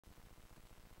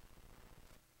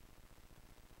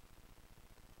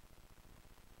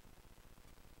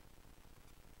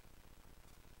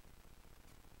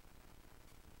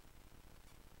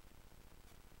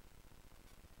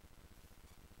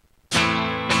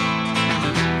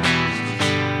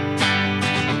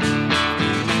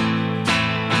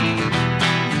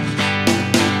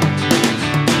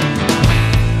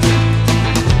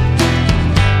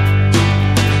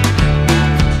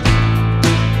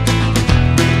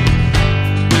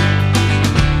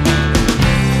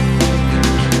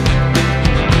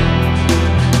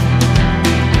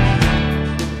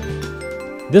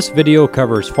This video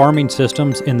covers farming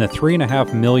systems in the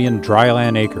 3.5 million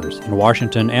dryland acres in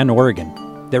Washington and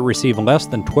Oregon that receive less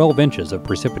than 12 inches of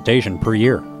precipitation per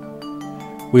year.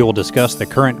 We will discuss the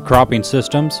current cropping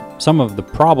systems, some of the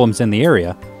problems in the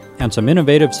area, and some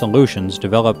innovative solutions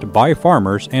developed by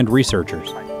farmers and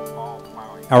researchers.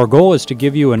 Our goal is to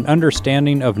give you an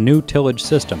understanding of new tillage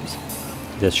systems.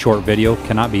 This short video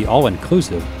cannot be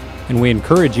all-inclusive, and we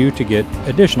encourage you to get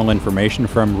additional information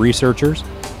from researchers,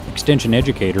 extension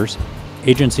educators,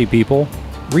 agency people,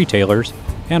 retailers,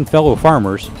 and fellow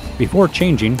farmers before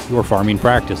changing your farming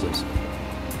practices.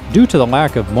 Due to the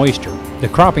lack of moisture, the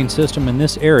cropping system in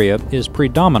this area is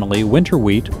predominantly winter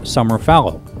wheat, summer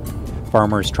fallow.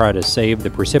 Farmers try to save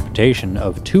the precipitation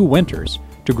of 2 winters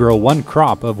to grow 1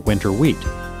 crop of winter wheat.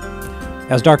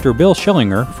 As Dr. Bill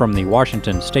Schillinger from the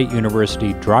Washington State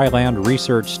University Dryland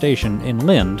Research Station in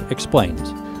Lind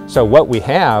explains. So what we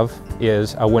have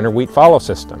is a winter wheat fallow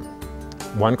system,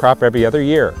 1 crop every other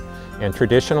year. And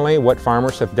traditionally what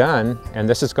farmers have done, and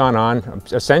this has gone on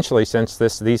essentially since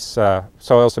these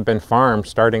soils have been farmed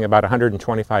starting about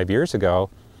 125 years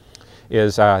ago,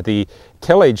 is the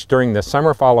tillage during the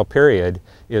summer fallow period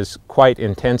is quite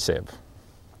intensive.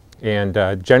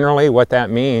 And generally what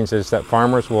that means is that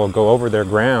farmers will go over their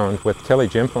ground with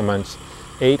tillage implements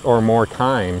 8 or more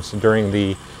times during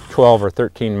the 12 or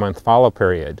 13-month fallow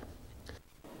period.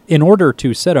 In order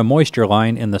to set a moisture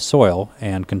line in the soil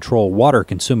and control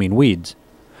water-consuming weeds,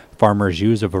 farmers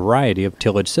use a variety of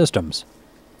tillage systems.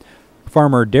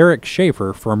 Farmer Derek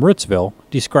Schaefer from Rootsville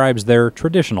describes their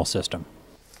traditional system.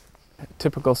 A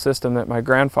typical system that my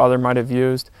grandfather might have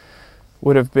used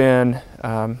would have been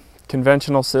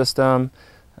conventional system.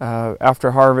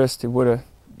 After harvest, he would have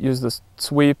used the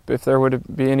sweep if there would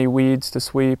be any weeds to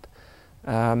sweep,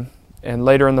 and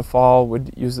later in the fall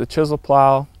would use the chisel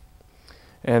plow.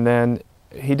 And then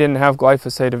he didn't have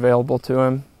glyphosate available to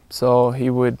him, so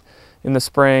he would, in the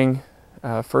spring,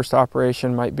 first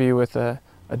operation might be with a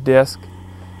disc,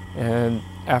 and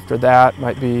after that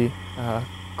might be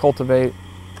cultivate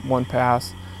 1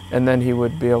 pass, and then he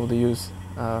would be able to use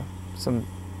some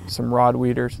rod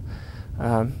weeders.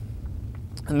 And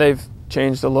they've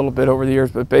changed a little bit over the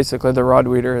years, but basically the rod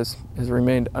weeder has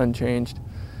remained unchanged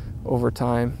over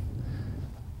time.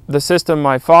 The system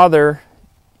my father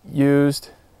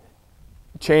used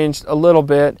changed a little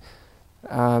bit.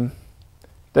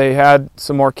 They had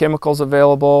some more chemicals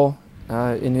available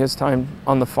in his time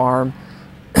on the farm,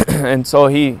 and so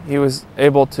he was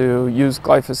able to use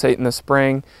glyphosate in the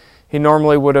spring. He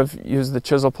normally would have used the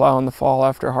chisel plow in the fall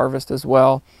after harvest as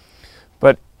well,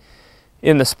 but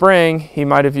in the spring he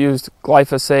might have used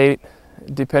glyphosate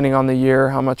depending on the year,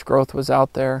 how much growth was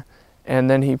out there, and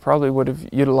then he probably would have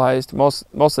utilized, most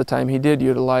of the time he did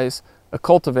utilize a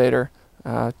cultivator,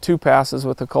 2 passes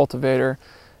with a cultivator,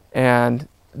 and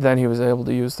then he was able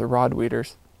to use the rod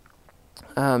weeders.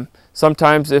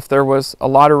 Sometimes if there was a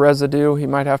lot of residue, he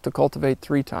might have to cultivate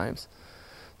 3 times.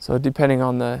 So depending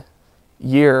on the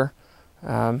year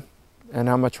and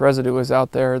how much residue was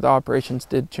out there, the operations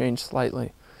did change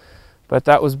slightly. But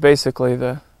that was basically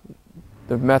the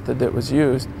method that was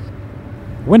used.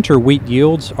 Winter wheat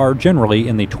yields are generally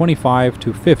in the 25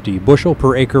 to 50 bushel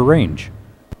per acre range,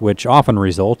 which often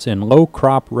results in low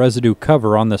crop residue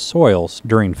cover on the soils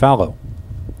during fallow.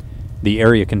 The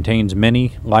area contains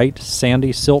many light,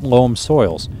 sandy silt loam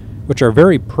soils, which are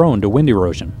very prone to wind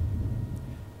erosion.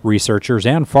 Researchers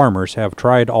and farmers have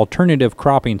tried alternative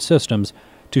cropping systems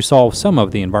to solve some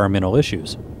of the environmental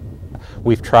issues.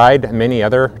 We've tried many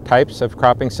other types of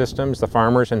cropping systems, the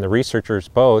farmers and the researchers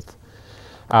both.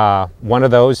 One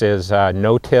of those is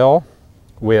no-till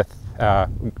with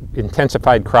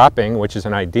intensified cropping, which is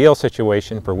an ideal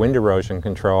situation for wind erosion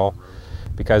control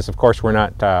because of course we're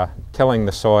not tilling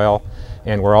the soil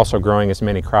and we're also growing as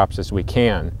many crops as we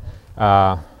can.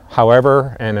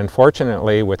 However, and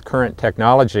unfortunately with current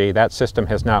technology, that system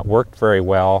has not worked very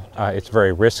well. It's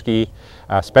very risky,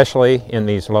 especially in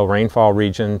these low rainfall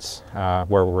regions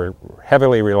where we're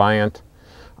heavily reliant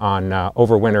on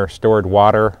overwinter stored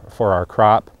water for our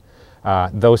crop.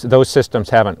 Those systems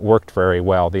haven't worked very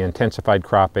well, the intensified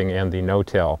cropping and the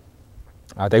no-till.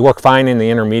 They work fine in the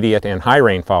intermediate and high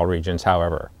rainfall regions,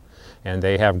 however, and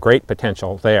they have great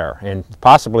potential there, and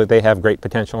possibly they have great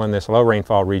potential in this low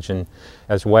rainfall region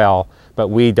as well, but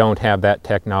we don't have that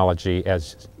technology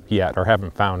as yet, or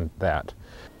haven't found that.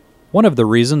 One of the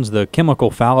reasons the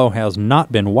chemical fallow has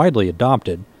not been widely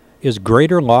adopted is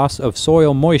greater loss of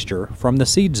soil moisture from the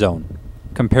seed zone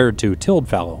compared to tilled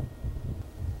fallow.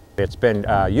 It's been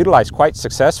utilized quite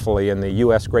successfully in the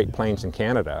U.S. Great Plains and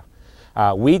Canada.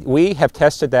 We have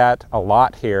tested that a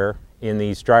lot here in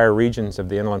these drier regions of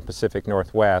the inland Pacific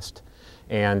Northwest,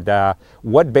 And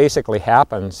what basically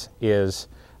happens is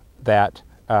that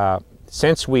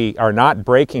since we are not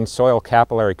breaking soil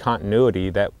capillary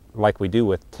continuity like we do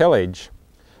with tillage,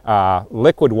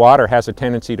 liquid water has a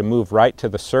tendency to move right to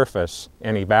the surface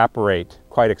and evaporate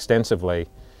quite extensively.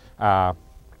 That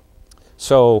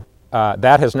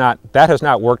has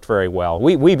not worked very well.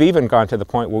 We've even gone to the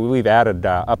point where we've added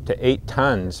up to 8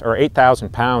 tons or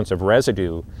 8,000 pounds of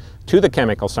residue to the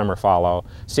chemical summer fallow,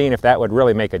 seeing if that would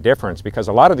really make a difference. Because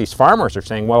a lot of these farmers are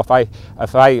saying, well,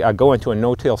 if I go into a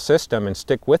no-till system and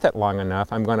stick with it long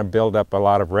enough, I'm going to build up a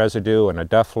lot of residue and a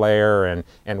duff layer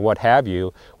and what have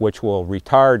you, which will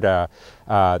retard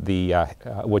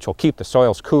which will keep the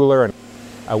soils cooler. And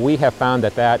we have found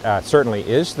that certainly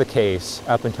is the case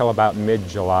up until about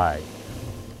mid-July.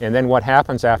 And then what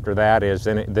happens after that is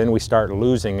then we start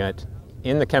losing it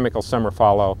in the chemical summer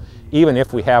fallow, even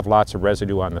if we have lots of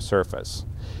residue on the surface.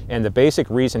 And the basic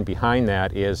reason behind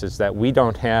that is that we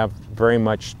don't have very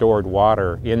much stored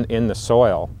water in the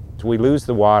soil. So we lose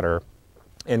the water.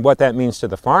 And what that means to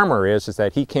the farmer is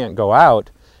that he can't go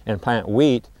out and plant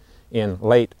wheat in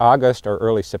late August or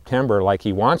early September like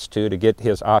he wants to get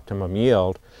his optimum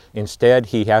yield. Instead,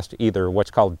 he has to either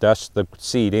what's called dust the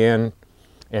seed in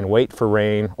and wait for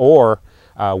rain, or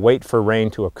wait for rain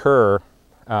to occur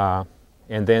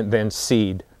and then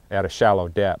seed at a shallow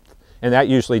depth. And that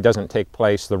usually doesn't take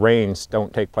place, the rains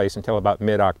don't take place until about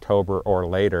mid-October or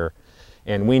later.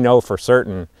 And we know for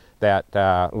certain that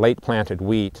late planted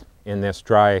wheat in this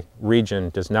dry region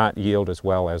does not yield as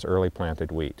well as early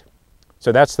planted wheat.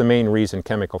 So that's the main reason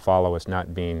chemical fallow is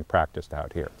not being practiced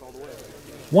out here.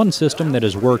 One system that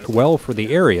has worked well for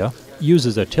the area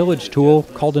uses a tillage tool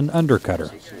called an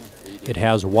undercutter. It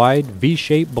has wide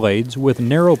V-shaped blades with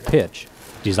narrow pitch,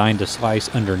 designed to slice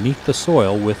underneath the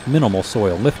soil with minimal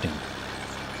soil lifting.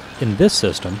 In this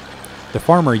system, the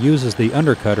farmer uses the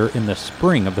undercutter in the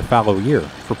spring of the fallow year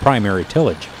for primary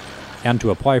tillage and to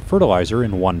apply fertilizer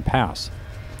in one pass.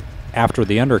 After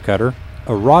the undercutter,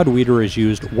 a rod weeder is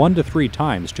used 1 to 3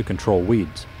 times to control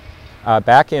weeds.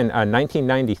 Back in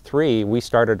 1993, we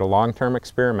started a long-term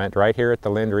experiment right here at the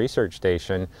Lind Research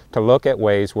Station to look at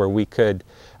ways where we could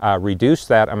reduce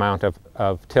that amount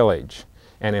of tillage.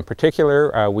 And in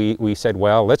particular, we said,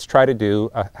 well, let's try to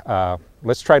do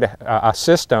a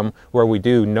system where we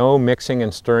do no mixing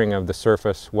and stirring of the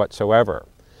surface whatsoever.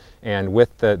 And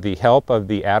with the help of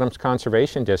the Adams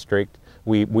Conservation District,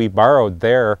 we borrowed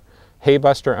their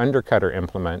Haybuster undercutter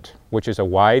implement, which is a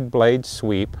wide blade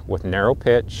sweep with narrow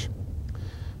pitch,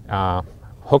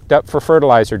 hooked up for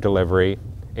fertilizer delivery,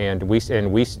 and we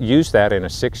used that in a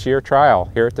 6-year trial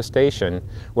here at the station,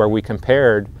 where we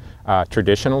compared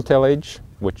traditional tillage,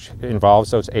 which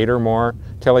involves those 8 or more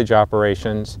tillage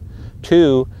operations,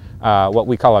 to what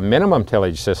we call a minimum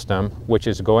tillage system, which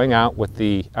is going out with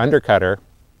the undercutter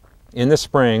in the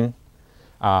spring,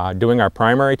 doing our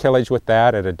primary tillage with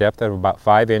that at a depth of about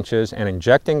 5 inches, and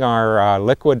injecting our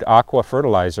liquid aqua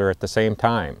fertilizer at the same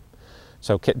time.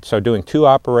 So doing 2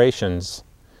 operations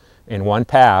in one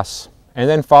pass, and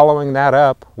then following that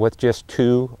up with just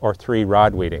 2 or 3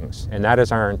 rod weedings. And that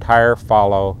is our entire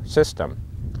fallow system.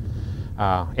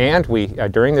 And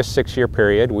during this 6-year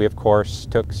period, we of course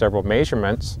took several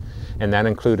measurements, and that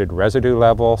included residue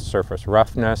level, surface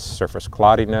roughness, surface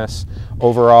cloddiness,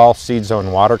 overall seed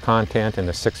zone water content in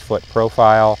the 6-foot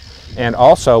profile, and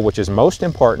also, which is most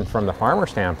important from the farmer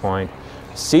standpoint,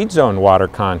 seed zone water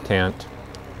content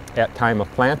at time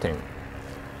of planting.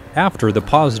 After the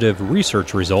positive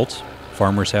research results,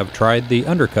 farmers have tried the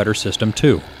undercutter system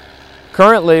too.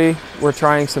 Currently, we're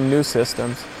trying some new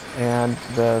systems, and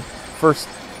the first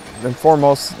and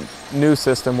foremost new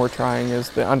system we're trying is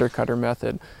the undercutter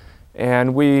method.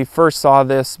 And we first saw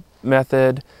this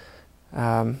method,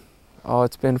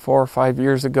 it's been 4 or 5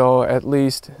 years ago at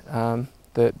least,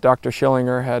 that Dr.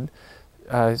 Schillinger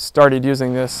had started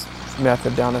using this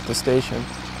method down at the station.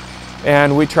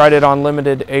 And we tried it on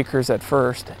limited acres at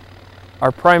first.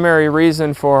 Our primary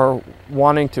reason for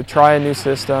wanting to try a new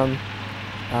system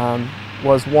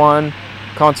was 1,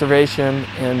 conservation,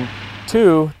 and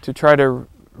 2, to try to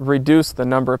reduce the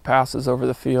number of passes over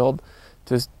the field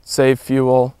to save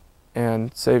fuel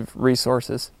and save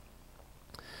resources.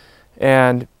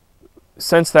 And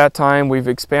since that time, we've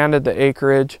expanded the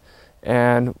acreage,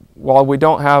 and while we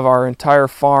don't have our entire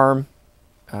farm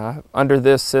under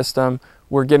this system,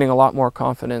 we're getting a lot more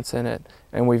confidence in it,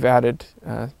 and we've added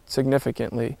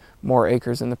significantly more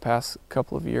acres in the past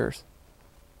couple of years.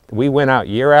 We went out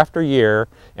year after year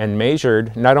and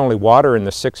measured not only water in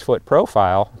the 6-foot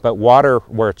profile, but water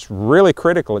where it's really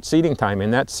critical at seeding time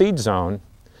in that seed zone,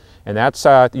 and that's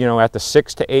at the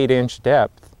 6 to 8 inch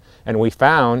depth. And we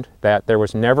found that there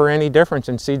was never any difference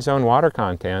in seed zone water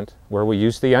content where we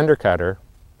used the undercutter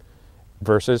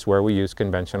versus where we used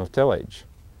conventional tillage.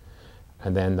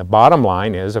 And then the bottom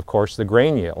line is, of course, the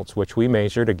grain yields, which we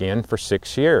measured again for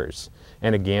 6 years.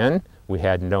 And again, we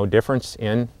had no difference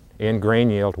in grain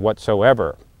yield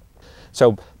whatsoever.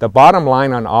 So the bottom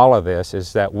line on all of this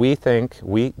is that we think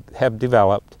we have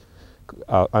developed,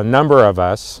 a number of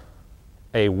us,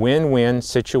 a win-win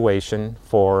situation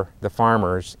for the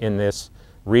farmers in this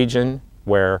region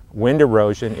where wind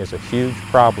erosion is a huge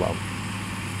problem.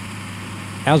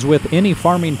 As with any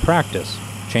farming practice,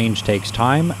 change takes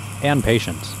time and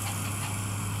patience.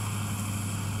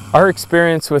 Our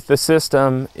experience with the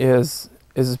system is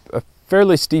a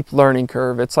fairly steep learning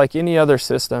curve. It's like any other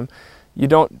system. You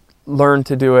don't learn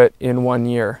to do it in 1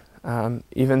 year.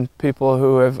 Even people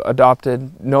who have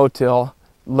adopted no-till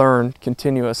learn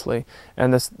continuously,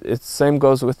 and the same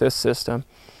goes with this system.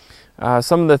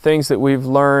 Some of the things that we've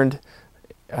learned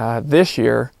this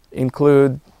year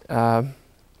include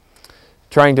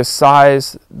trying to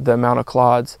size the amount of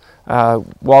clods.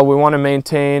 While we want to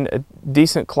maintain a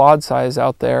decent clod size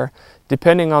out there,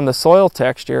 depending on the soil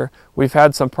texture, we've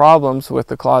had some problems with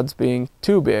the clods being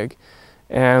too big.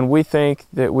 And we think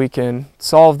that we can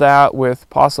solve that with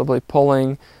possibly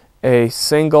pulling a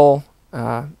single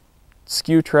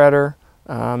skew treader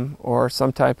or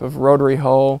some type of rotary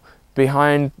hoe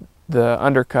behind the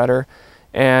undercutter,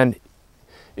 and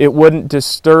it wouldn't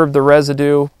disturb the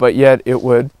residue, but yet it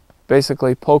would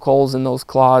basically poke holes in those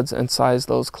clods and size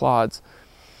those clods.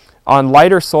 On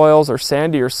lighter soils or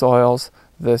sandier soils,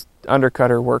 the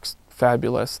undercutter works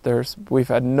fabulous. We've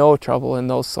had no trouble in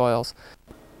those soils.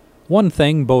 One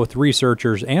thing both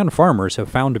researchers and farmers have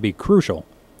found to be crucial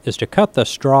is to cut the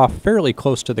straw fairly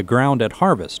close to the ground at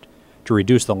harvest to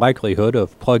reduce the likelihood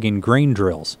of plugging grain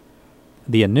drills.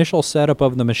 The initial setup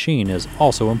of the machine is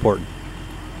also important.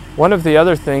 One of the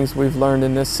other things we've learned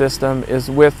in this system is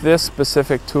with this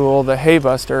specific tool, the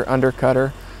Haybuster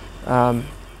undercutter,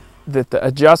 that the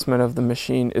adjustment of the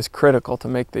machine is critical to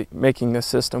making this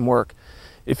system work.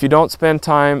 If you don't spend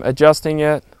time adjusting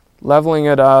it, leveling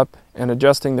it up, and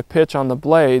adjusting the pitch on the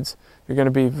blades, you're going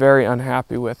to be very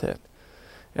unhappy with it.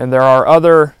 And there are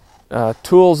other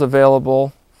tools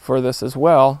available for this as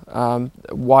well,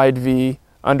 wide V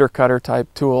undercutter type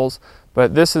tools,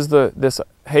 but this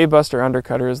Haybuster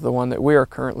undercutter is the one that we are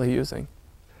currently using.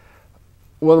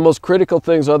 One of the most critical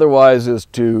things otherwise is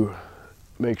to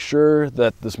make sure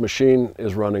that this machine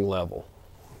is running level.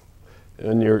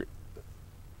 And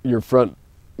your front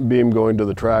beam going to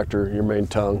the tractor, your main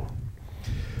tongue.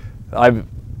 I've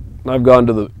gotten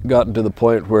to the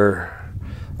point where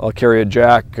I'll carry a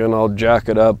jack and I'll jack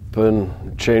it up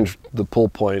and change the pull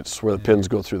points where the pins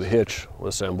go through the hitch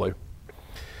assembly.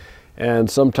 And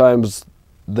sometimes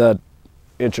that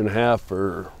 1.5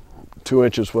 or 2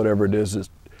 inches, whatever it is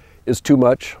too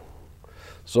much.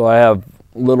 So I have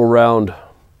little round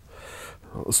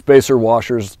spacer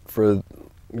washers for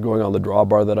going on the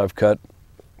drawbar that I've cut.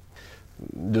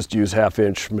 Just use 1/2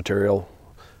 inch material.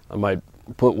 I might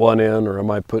put 1 in or I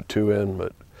might put 2 in,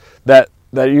 but that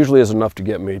usually is enough to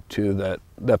get me to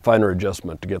that finer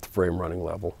adjustment to get the frame running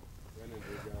level.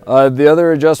 The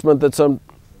other adjustment that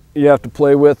you have to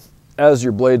play with as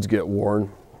your blades get worn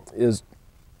is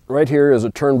right here is a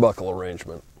turnbuckle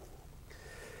arrangement.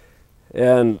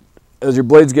 And as your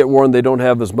blades get worn, they don't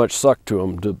have as much suck to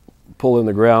them to pull in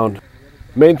the ground.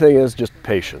 Main thing is just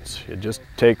patience. It just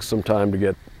takes some time to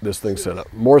get this thing set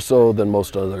up, more so than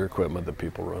most other equipment that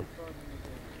people run.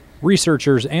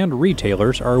 Researchers and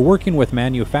retailers are working with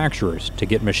manufacturers to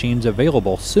get machines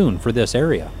available soon for this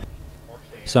area.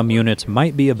 Some units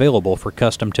might be available for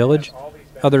custom tillage,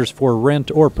 others for rent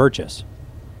or purchase.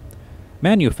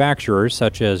 Manufacturers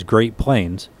such as Great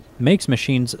Plains makes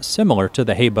machines similar to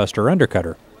the Haybuster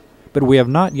undercutter, but we have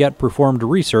not yet performed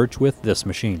research with this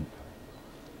machine.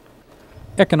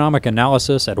 Economic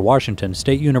analysis at Washington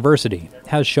State University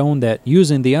has shown that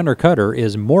using the undercutter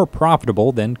is more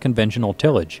profitable than conventional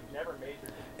tillage.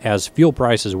 As fuel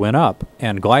prices went up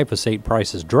and glyphosate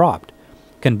prices dropped,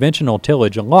 conventional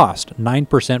tillage lost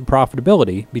 9%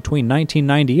 profitability between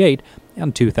 1998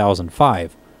 and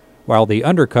 2005, while the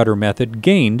undercutter method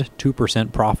gained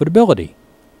 2% profitability.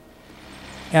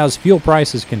 As fuel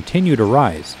prices continue to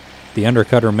rise, the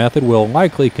undercutter method will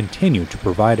likely continue to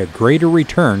provide a greater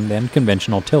return than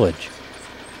conventional tillage.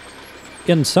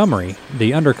 In summary,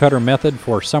 the undercutter method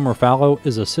for summer fallow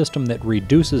is a system that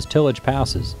reduces tillage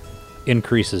passes,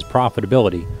 increases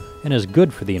profitability, and is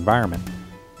good for the environment.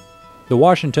 The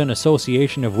Washington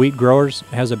Association of Wheat Growers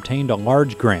has obtained a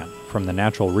large grant from the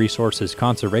Natural Resources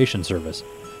Conservation Service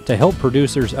to help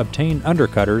producers obtain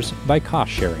undercutters by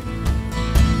cost sharing.